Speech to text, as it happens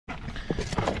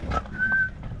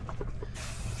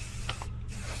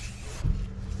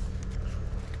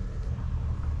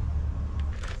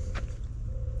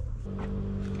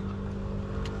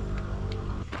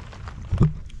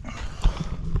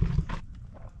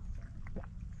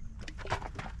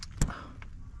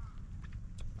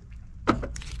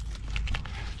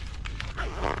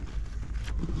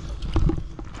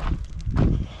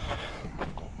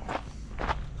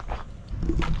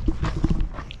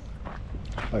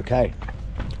Okay.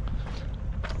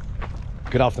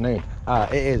 Good afternoon.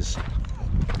 It is,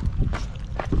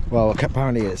 well,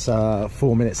 apparently it's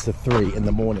 4 minutes to 3 in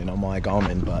the morning on my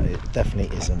Garmin, but it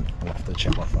definitely isn't. I'll have to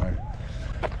check my phone,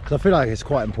 because I feel like it's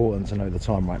quite important to know the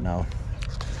time right now,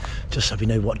 just so we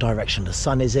know what direction the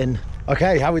sun is in.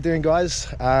 Okay, how we doing, guys?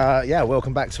 Yeah,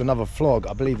 welcome back to another vlog.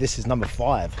 I believe this is number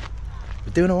 5.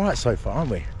 We're doing all right so far,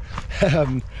 aren't we?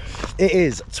 It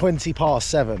is 20 past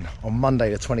 7 on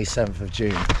Monday the 27th of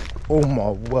June. Oh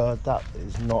my word, that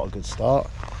is not a good start.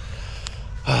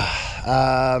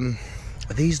 Are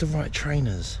these the right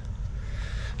trainers?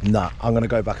 Nah, I'm gonna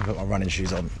go back and put my running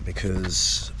shoes on,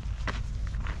 because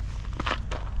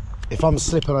if I'm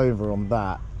slipping over on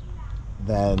that,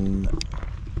 then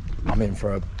I'm in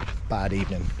for a bad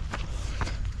evening.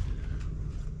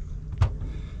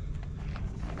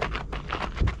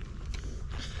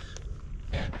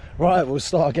 Right, we'll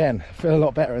start again. I feel a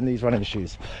lot better in these running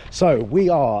shoes. So we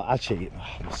are actually,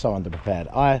 I'm so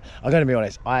underprepared. I'm going to be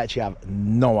honest, I actually have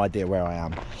no idea where I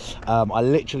am. I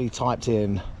literally typed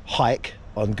in hike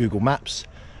on Google Maps,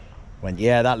 went,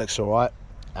 yeah, that looks all right,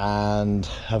 and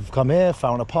have come here,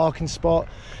 found a parking spot.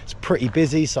 It's pretty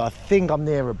busy, so I think I'm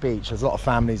near a beach. There's a lot of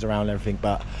families around and everything,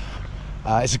 but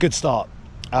it's a good start.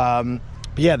 But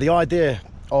yeah, the idea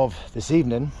of this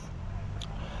evening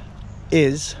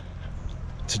is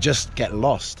to just get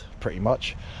lost, pretty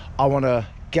much. I want to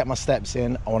get my steps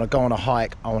in. I want to go on a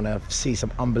hike. I want to see some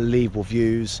unbelievable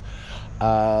views.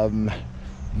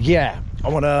 Yeah, I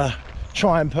want to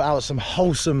try and put out some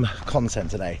wholesome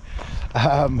content today.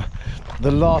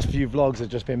 The last few vlogs have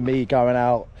just been me going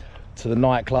out to the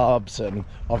nightclubs and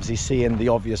obviously seeing the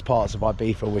obvious parts of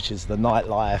Ibiza, which is the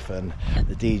nightlife and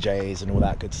the DJs and all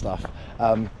that good stuff.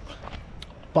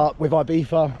 But with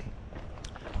Ibiza,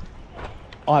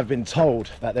 I've been told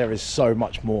that there is so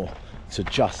much more to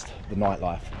just the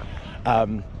nightlife.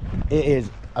 It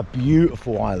is a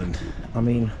beautiful island. I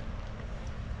mean,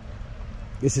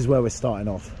 this is where we're starting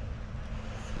off.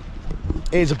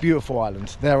 It is a beautiful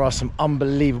island. There are some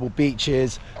unbelievable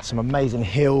beaches, some amazing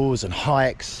hills and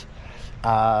hikes.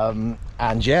 And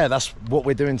yeah, that's what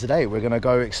we're doing today. We're gonna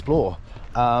go explore.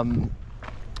 I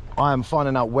am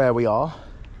finding out where we are.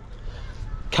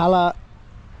 Cala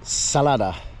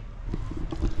Salada.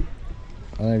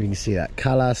 I don't know if you can see that,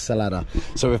 Cala Salada.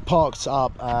 So we've parked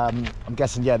up, I'm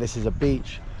guessing, yeah, this is a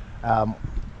beach, but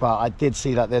I did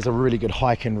see that there's a really good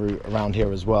hiking route around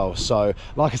here as well. So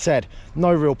like I said,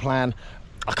 no real plan.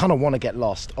 I kind of want to get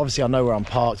lost. Obviously I know where I'm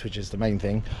parked, which is the main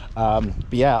thing, but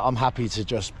yeah, I'm happy to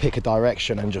just pick a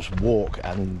direction and just walk,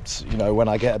 and you know, when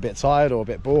I get a bit tired or a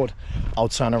bit bored, I'll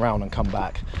turn around and come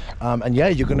back. And yeah,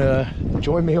 you're gonna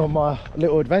join me on my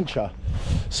little adventure.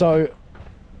 So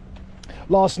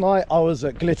last night I was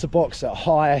at Glitterbox at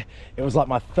High. It was like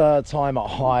my 3rd time at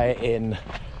High in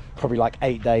probably like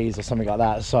 8 days or something like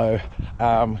that. So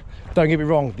don't get me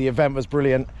wrong, the event was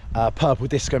brilliant. Purple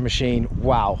Disco Machine,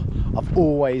 wow, I've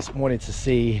always wanted to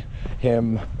see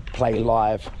him play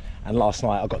live, and last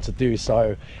night I got to do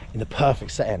so in the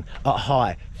perfect setting at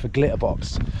High for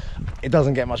Glitterbox. It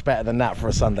doesn't get much better than that for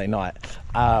a Sunday night.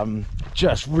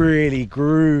 Just really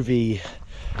groovy.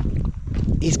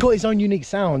 He's got his own unique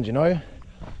sound, you know.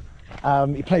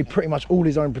 He played pretty much all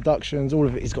his own productions, all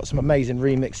of it. He's got some amazing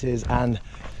remixes, and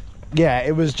yeah,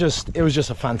 it was just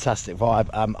a fantastic vibe.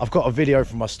 I've got a video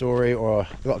from my story, or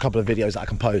I've got a couple of videos that I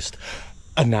can post.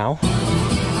 And now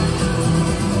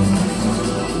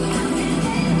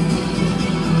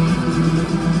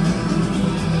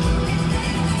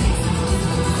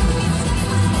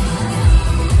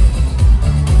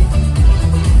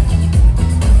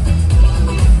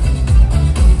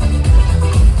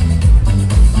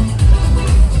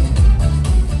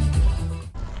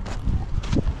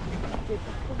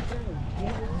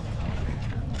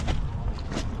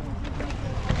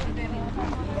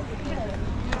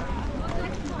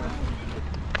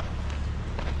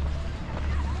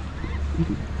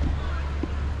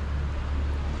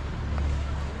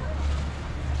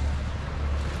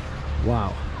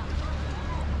wow,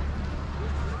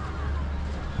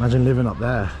 imagine living up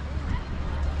there.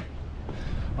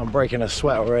 I'm breaking a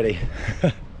sweat already.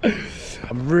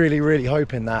 I'm really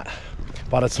hoping that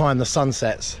by the time the sun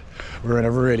sets, we're in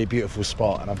a really beautiful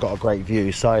spot and I've got a great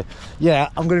view. So yeah,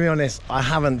 I'm gonna be honest, I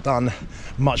haven't done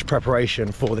much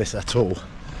preparation for this at all.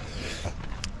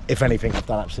 If anything, I've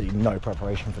done absolutely no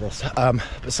preparation for this. But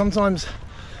sometimes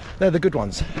they're the good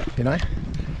ones, you know?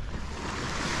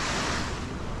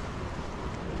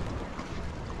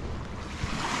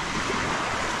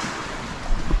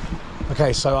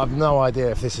 Okay, so I've no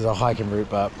idea if this is a hiking route,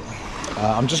 but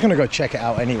I'm just gonna go check it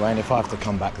out anyway, and if I have to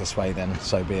come back this way, then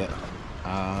so be it.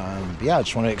 Yeah, I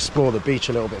just want to explore the beach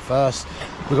a little bit first.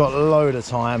 We've got a load of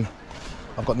time.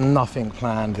 I've got nothing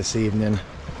planned this evening.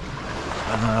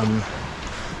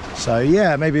 So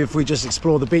yeah, maybe if we just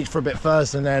explore the beach for a bit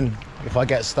first, and then if I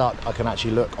get stuck, I can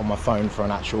actually look on my phone for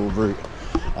an actual route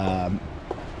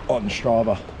on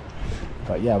Strava.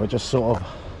 But yeah, we're just sort of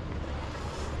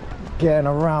getting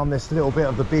around this little bit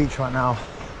of the beach right now.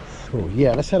 Cool.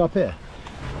 Yeah, let's head up here.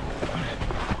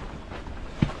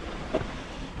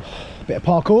 Bit of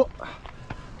parkour.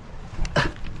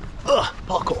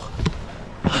 Parkour.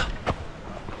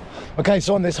 Okay,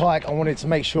 so on this hike, I wanted to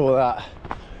make sure that,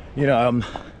 you know, I'm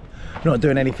not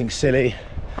doing anything silly.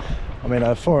 I'm in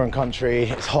a foreign country,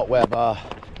 it's hot weather.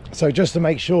 So just to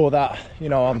make sure that, you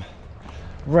know, I'm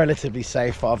relatively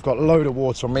safe, I've got a load of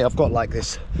water on me. I've got like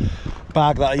this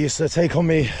bag that I used to take on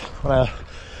me when I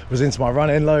was into my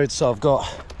running load. So I've got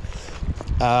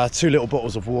 2 little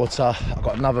bottles of water. I've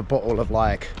got another bottle of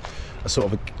like a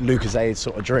sort of a Lucozade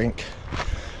sort of drink.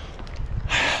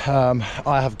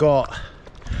 I have got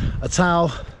a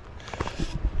towel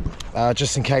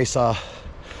just in case I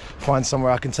find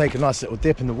somewhere I can take a nice little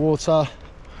dip in the water.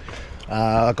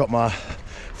 I've got my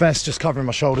vest just covering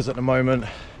my shoulders at the moment,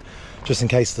 just in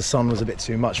case the sun was a bit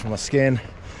too much for my skin.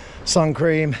 Sun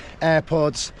cream,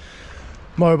 AirPods,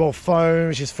 mobile phone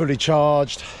which is fully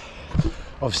charged,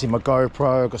 obviously my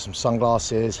GoPro, got some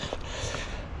sunglasses.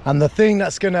 And the thing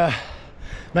that's gonna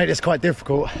make this quite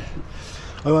difficult,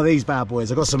 I've got these bad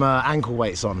boys. I've got some ankle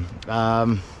weights on.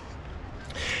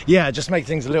 Yeah, just make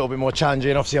things a little bit more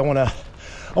challenging. Obviously I want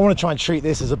to try and treat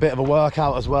this as a bit of a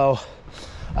workout as well.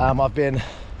 I've been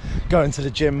going to the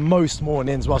gym most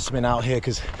mornings whilst I've been out here,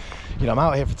 because, you know, I'm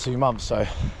out here for 2 months, so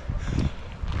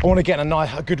I want to get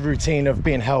a good routine of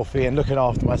being healthy and looking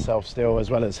after myself still, as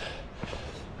well as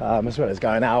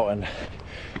going out and,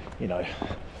 you know,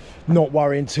 not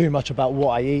worrying too much about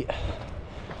what I eat.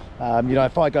 You know,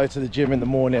 if I go to the gym in the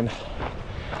morning,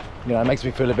 you know, it makes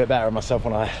me feel a bit better myself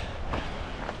when I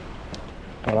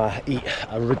eat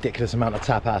a ridiculous amount of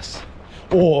tapas,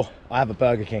 or I have a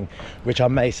Burger King, which I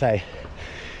may say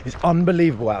is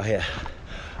unbelievable out here.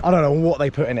 I don't know what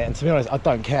they put in it, and to be honest, I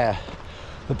don't care.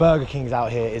 The Burger Kings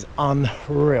out here is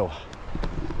unreal.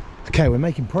 Okay, we're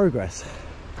making progress.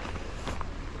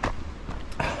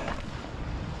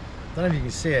 Don't know if you can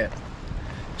see it.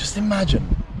 Just imagine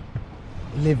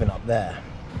living up there.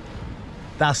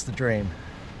 That's the dream.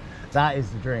 That is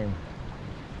the dream.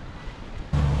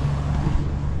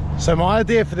 So my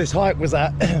idea for this hike was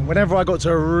that whenever I got to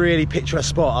a really picturesque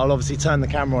spot, I'll obviously turn the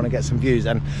camera on and get some views.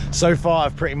 And so far,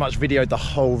 I've pretty much videoed the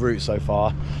whole route so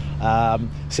far,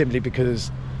 simply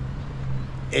because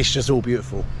it's just all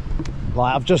beautiful.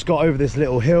 Like, I've just got over this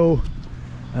little hill,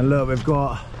 and look, we've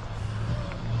got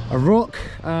a rock.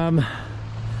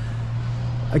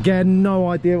 Again, no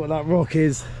idea what that rock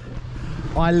is.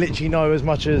 I literally know as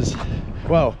much as,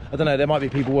 well, I don't know, there might be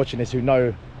people watching this who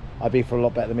know Ibiza a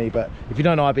lot better than me, but if you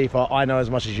don't know Ibiza, I know as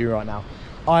much as you right now.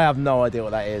 I have no idea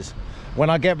what that is. When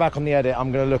I get back on the edit,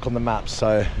 I'm going to look on the maps,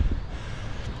 so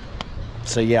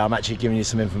yeah, I'm actually giving you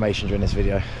some information during this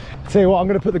video. Tell you what, I'm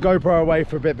going to put the GoPro away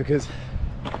for a bit, because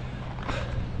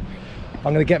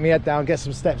I'm going to get my head down, get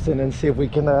some steps in, and see if we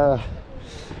can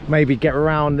maybe get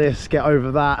around this, get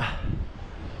over that,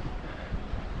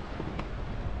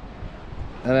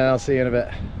 and then I'll see you in a bit.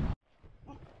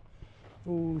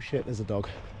 Oh shit, there's a dog.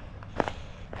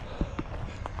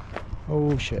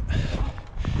 Oh shit,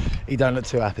 he don't look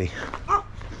too happy.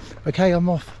 Okay, I'm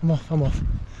off.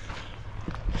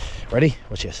 Ready?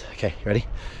 Watch this. Okay, you ready?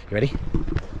 You ready?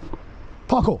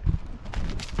 Parkour.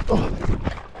 Oh.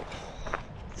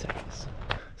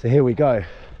 So here we go.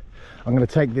 I'm gonna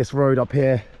take this road up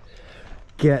here,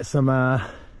 get some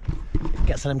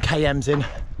kms in,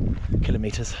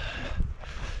 kilometers.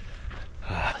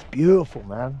 It's beautiful,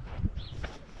 man.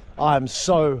 I'm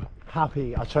so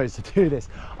happy I chose to do this.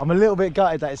 I'm a little bit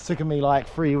gutted that it's taken me like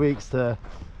 3 weeks to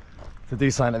do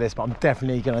something like this, but I'm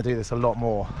definitely gonna do this a lot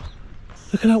more.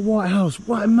 Look at that White House.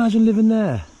 What, imagine living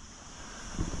there.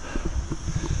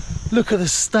 Look at the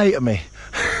state of me.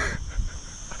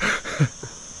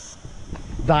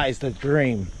 That is the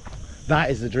dream. That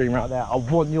is the dream right there. I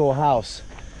want your house.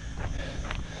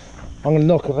 I'm gonna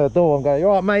knock on the door and go, you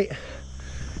all right, mate?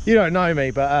 You don't know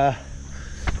me, but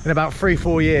in about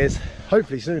 3-4 years,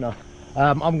 hopefully sooner,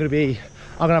 I'm gonna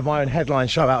have my own headline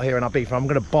show out here in Ibiza. I'm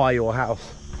gonna buy your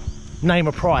house. Name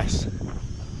a price.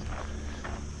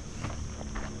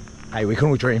 Hey, we can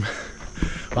all dream.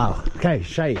 Wow. Okay,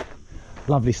 shade.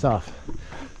 Lovely stuff.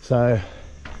 So,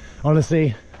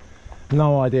 honestly,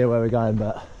 no idea where we're going,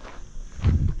 but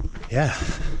yeah,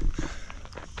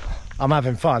 I'm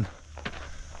having fun.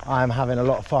 I am having a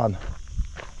lot of fun.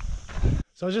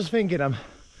 So I was just thinking,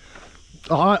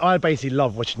 I basically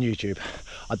love watching YouTube.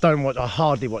 I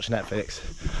hardly watch Netflix.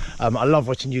 I love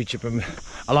watching YouTube, and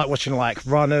I like watching like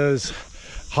runners,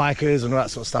 hikers and all that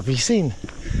sort of stuff. Have you seen,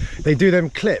 they do them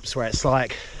clips where it's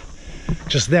like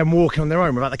just them walking on their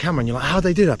own without the camera, and you're like, how do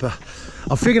they do that? But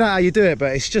I've figured out how you do it,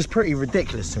 but it's just pretty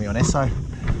ridiculous, to be honest. So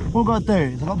what I've got to do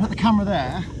is I've got to put the camera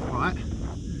there, right?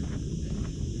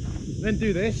 Then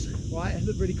do this, right? It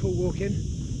look really cool walking.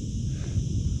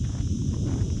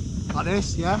 Like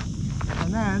this, yeah?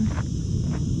 And then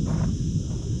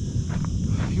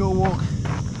you'll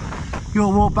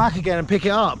walk back again and pick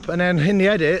it up, and then in the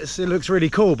edits it looks really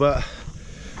cool, but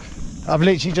I've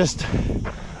just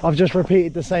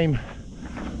repeated the same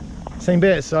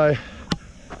bit. So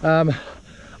I'm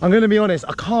gonna be honest,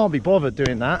 I can't be bothered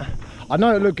doing that. I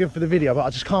know it looked good for the video, but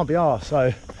I just can't be arsed.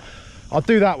 So I'll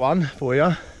do that one for you,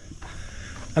 and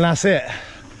that's it.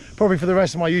 Probably for the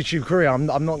rest of my YouTube career, I'm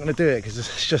not gonna do it because I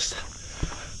just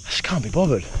can't be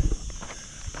bothered.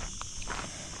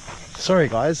 Sorry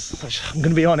guys, I'm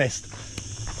gonna be honest.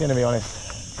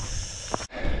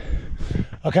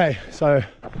 Okay, so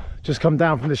just come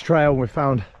down from this trail and we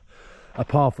found a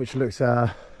path which looks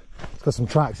it's got some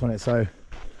tracks on it, so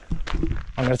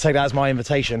I'm going to take that as my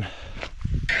invitation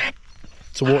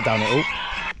to walk down it.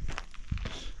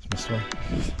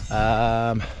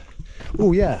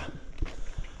 Oh yeah,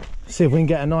 see if we can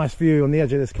get a nice view on the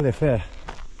edge of this cliff here.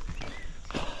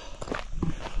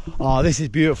 Oh, this is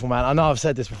beautiful, man. I know I've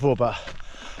said this before, but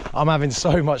I'm having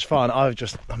so much fun.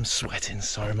 I'm sweating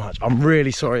so much. I'm really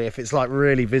sorry if it's like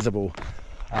really visible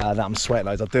that I'm sweating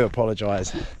loads. I do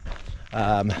apologise.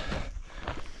 I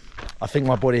think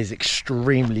my body is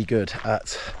extremely good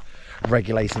at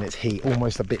regulating its heat,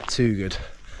 almost a bit too good.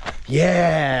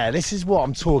 Yeah, this is what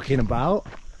I'm talking about.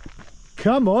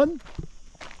 Come on.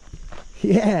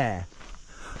 Yeah,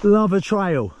 love a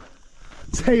trail.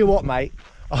 Tell you what, mate,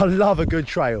 I love a good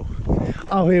trail.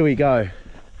 Oh, here we go.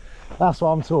 That's what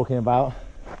I'm talking about.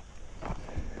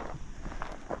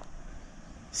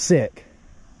 Sick.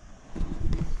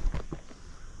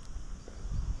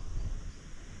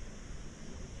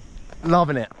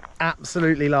 Loving it.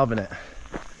 Absolutely loving it.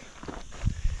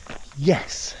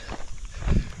 Yes.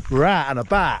 We're out and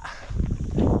about.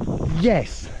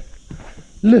 Yes.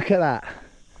 Look at that.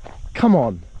 Come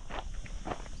on.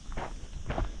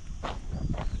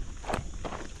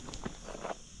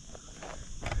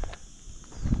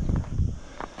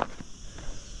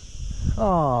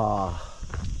 Ah,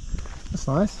 that's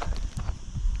nice.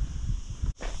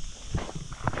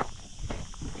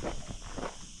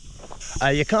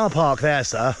 You can't park there,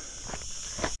 sir.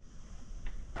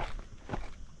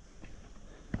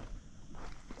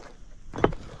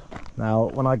 Now,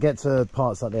 when I get to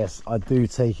parts like this, I do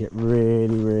take it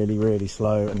really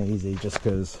slow and easy, just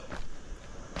because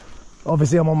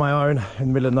obviously I'm on my own in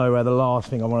the middle of nowhere. The last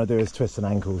thing I want to do is twist an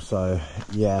ankle, so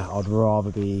yeah, I'd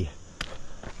rather be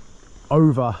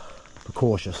over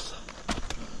precautious.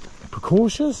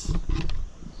 Precautious?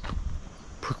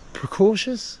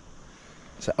 Precautious?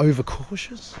 Is it over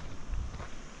cautious?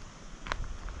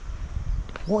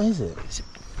 What is it?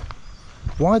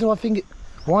 Why do I think it?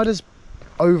 Why does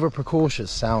over precautious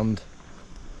sound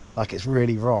like it's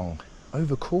really wrong?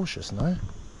 Over cautious, no?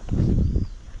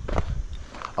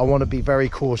 I want to be very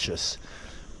cautious.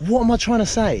 What am I trying to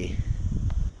say?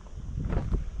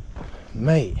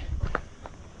 Mate,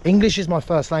 English is my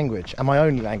first language and my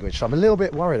only language, so I'm a little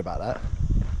bit worried about that.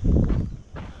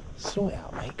 Sort it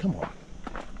out, mate, come on.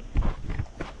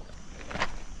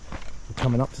 We're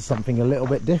coming up to something a little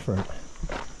bit different.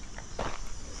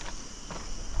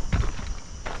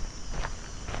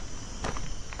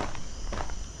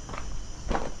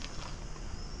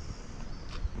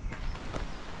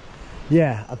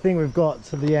 Yeah, I think we've got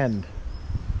to the end.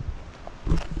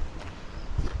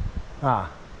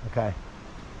 Ah, okay.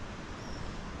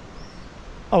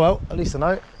 Oh well, at least I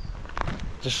know.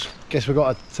 Just guess we've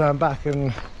got to turn back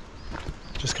and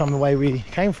just come the way we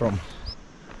came from.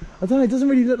 I don't know, it doesn't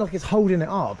really look like it's holding it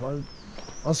up. I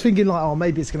was thinking like, oh,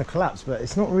 maybe it's going to collapse, but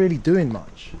it's not really doing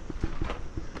much.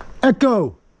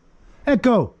 Echo!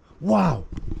 Echo! Wow!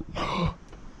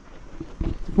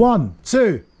 1,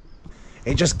 2.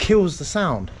 It just kills the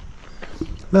sound.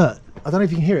 Look, I don't know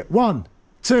if you can hear it. 1,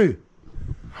 2.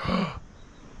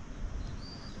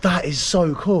 That is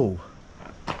so cool.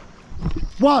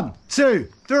 1, 2,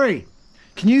 3.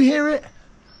 Can you hear it?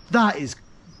 That is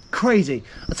crazy.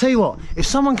 I'll tell you what, if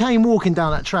someone came walking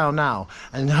down that trail now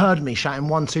and heard me shouting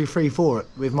 1, 2, 3, 4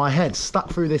 with my head stuck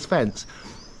through this fence,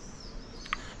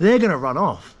 they're gonna run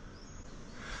off.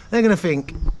 They're gonna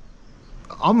think,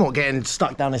 I'm not getting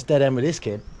stuck down this dead end with this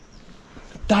kid.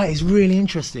 That is really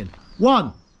interesting.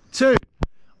 1, 2.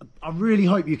 I really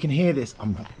hope you can hear this.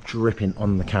 I'm dripping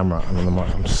on the camera and on the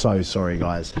mic. I'm so sorry,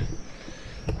 guys.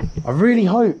 I really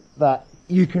hope that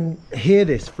you can hear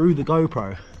this through the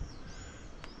GoPro.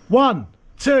 1,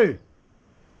 2.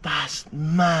 That's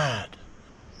mad.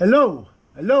 Hello,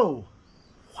 hello.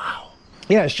 Wow.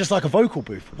 Yeah, it's just like a vocal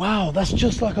booth. Wow, that's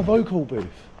just like a vocal booth.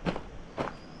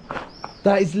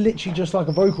 That is literally just like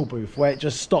a vocal booth where it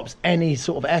just stops any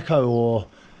sort of echo or...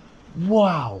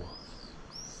 Wow.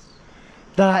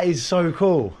 That is so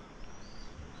cool.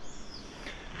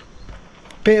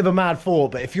 Bit of a mad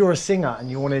thought, but if you're a singer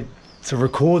and you wanted to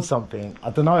record something,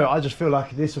 I don't know, I just feel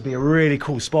like this would be a really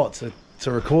cool spot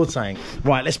to record something.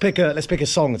 Right, let's pick a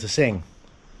song to sing.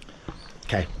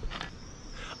 Okay.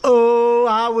 Oh,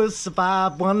 I will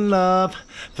survive, one love.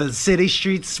 For the city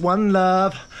streets, one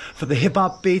love. For the hip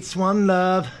hop beats, one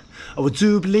love. I would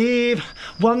do believe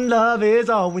one love is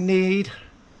all we need.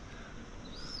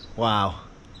 Wow.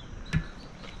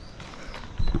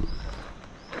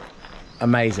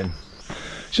 Amazing.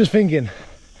 Just thinking,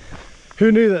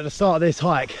 who knew that at the start of this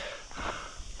hike,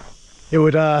 it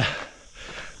would, there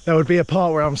would be a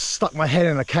part where I'm stuck my head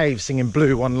in a cave singing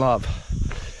Blue, One Love.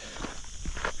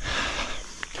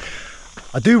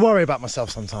 I do worry about myself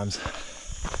sometimes.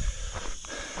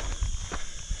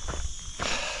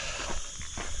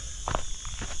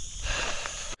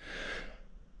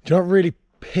 Do you know what really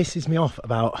pisses me off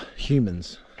about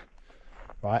humans?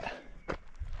 Right?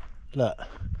 Look,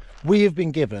 we have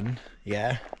been given,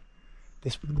 yeah,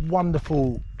 this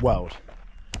wonderful world.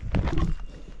 Do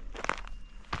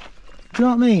you know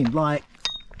what I mean? Like,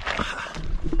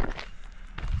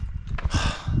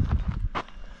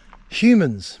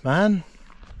 humans, man.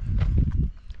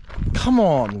 Come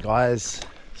on, guys,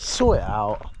 sort it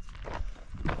out.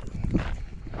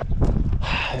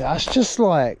 That's just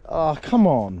like, oh, come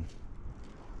on.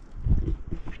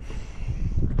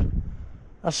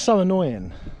 That's so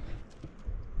annoying.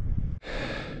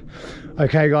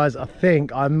 Okay, guys, I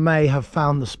think I may have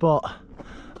found the spot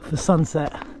for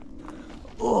sunset.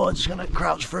 Oh, I'm just gonna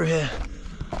crouch through here.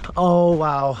 Oh,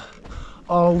 wow.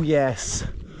 Oh, yes.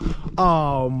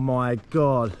 Oh, my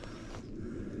God.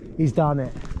 He's done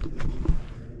it.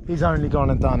 He's only gone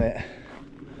and done it.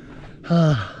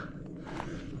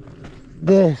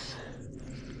 This.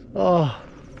 Oh.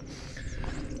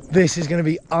 This is gonna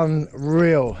be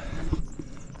unreal.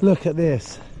 Look at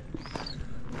this.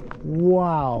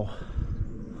 Wow.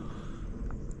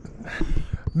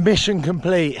 Mission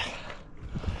complete.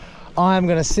 I'm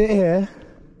gonna sit here.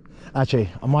 Actually,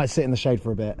 I might sit in the shade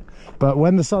for a bit, but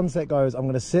when the sunset goes, I'm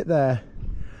gonna sit there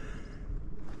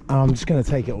and I'm just gonna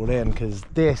take it all in, because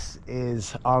this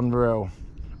is unreal.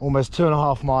 Almost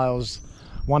 2.5 miles,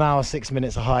 1 hour 6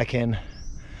 minutes of hiking,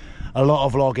 a lot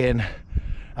of vlogging,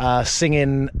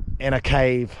 singing in a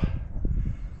cave.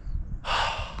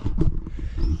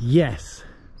 Yes,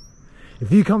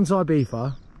 if you come to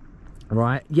Ibiza,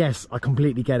 right, yes, I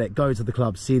completely get it. Go to the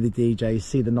club, see the DJs,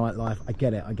 see the nightlife. I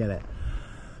get it, I get it.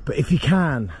 But if you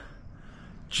can,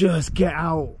 just get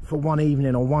out for one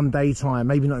evening or one daytime.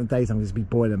 Maybe not in the daytime because it'd be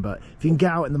boiling, but if you can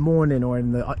get out in the morning or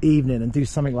in the evening and do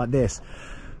something like this.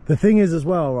 The thing is as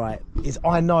well, right, is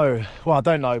I know, well, I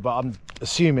don't know, but I'm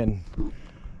assuming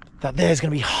that there's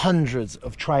going to be hundreds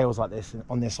of trails like this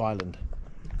on this island.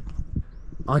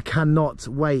 I cannot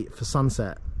wait for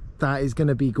sunset. That is going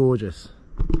to be gorgeous.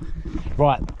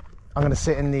 Right, I'm going to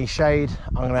sit in the shade.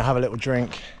 I'm going to have a little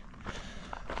drink,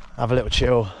 have a little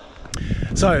chill.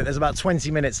 So there's about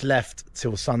 20 minutes left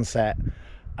till sunset.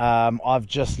 I've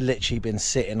just literally been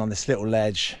sitting on this little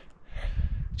ledge,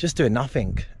 just doing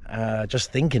nothing,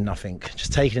 just thinking nothing,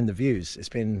 just taking in the views. It's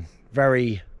been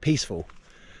very peaceful.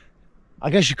 I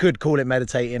guess you could call it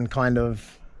meditating, kind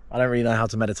of. I don't really know how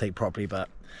to meditate properly, but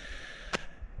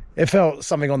it felt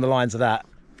something on the lines of that.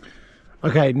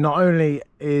 Okay, not only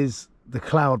is the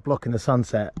cloud blocking the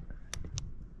sunset,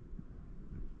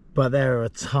 but there are a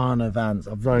ton of ants.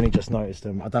 I've only just noticed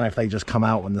them. I don't know if they just come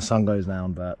out when the sun goes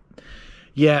down, but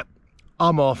yeah,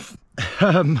 I'm off.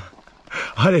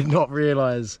 I did not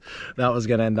realise that was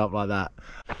going to end up like that.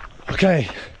 Okay,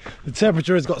 the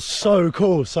temperature has got so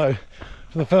cool. So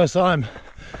for the first time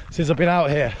since I've been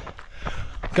out here,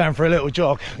 I'm going for a little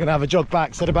jog. I'm going to have a jog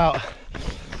back. Said about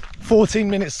 14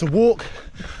 minutes to walk.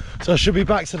 So I should be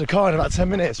back to the car in about 10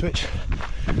 minutes, which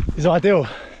is ideal.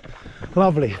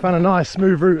 Lovely, found a nice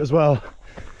smooth route as well.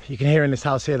 You can hear in this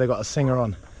house here, they've got a singer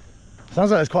on.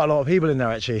 Sounds like there's quite a lot of people in there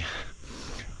actually.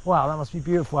 Wow, that must be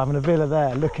beautiful, having a villa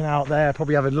there, looking out there,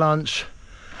 probably having lunch.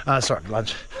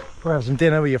 Probably have some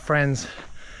dinner with your friends.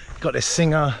 Got this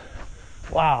singer.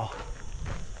 Wow.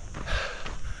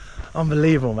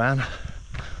 Unbelievable, man.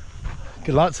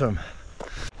 Good luck to them.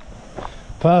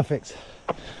 Perfect.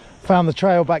 Found the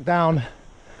trail back down.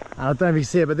 And I don't know if you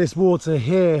see it, but this water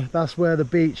here, that's where the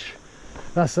beach,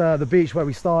 that's the beach where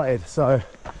we started. So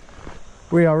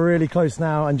we are really close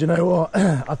now. And you know what?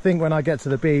 I think when I get to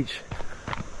the beach,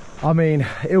 I mean,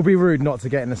 it'll be rude not to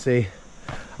get in the sea.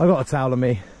 I got a towel on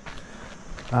me.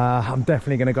 I'm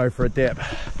definitely going to go for a dip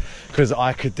because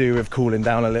I could do with cooling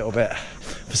down a little bit.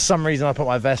 For some reason I put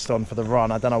my vest on for the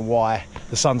run. I don't know why.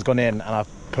 The sun's gone in and I've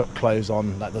put clothes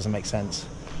on. That doesn't make sense.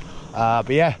 But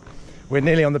yeah, we're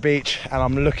nearly on the beach and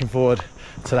I'm looking forward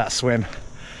to that swim.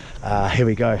 Here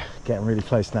we go, getting really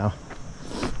close now.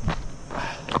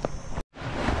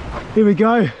 Here we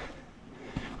go,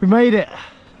 we made it.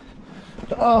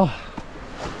 Oh,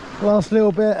 last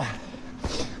little bit.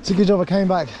 It's a good job I came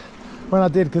back when I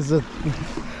did, because the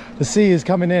sea is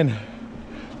coming in.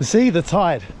 The sea, the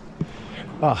tide.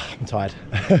 Oh, I'm tired.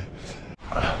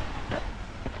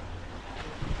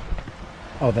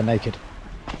 Oh, they're naked.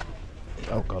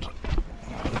 Oh God.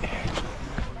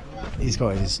 He's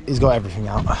got everything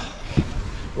out.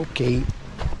 Okay.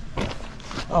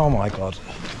 Oh my God.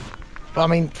 I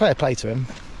mean, fair play to him,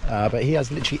 but he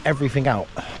has literally everything out.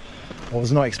 I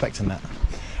was not expecting that.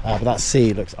 But that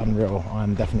sea looks unreal.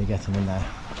 I'm definitely getting in there.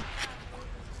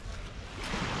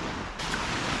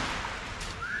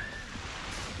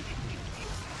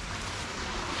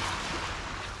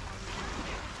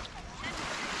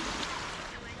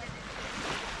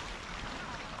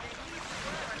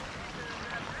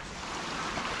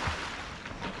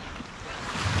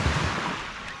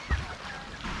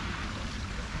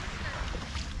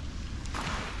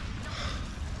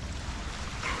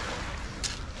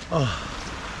 Oh,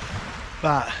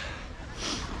 that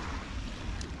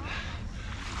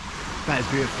is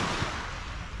beautiful.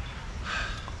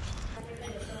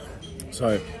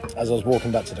 So, as I was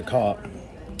walking back to the car,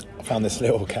 I found this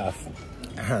little calf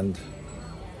and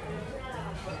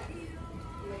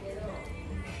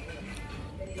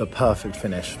the perfect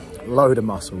finish. Load of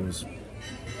mussels,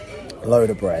 load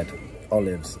of bread,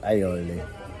 olives, aioli.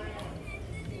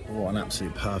 What an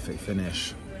absolute perfect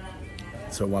finish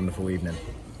to a wonderful evening.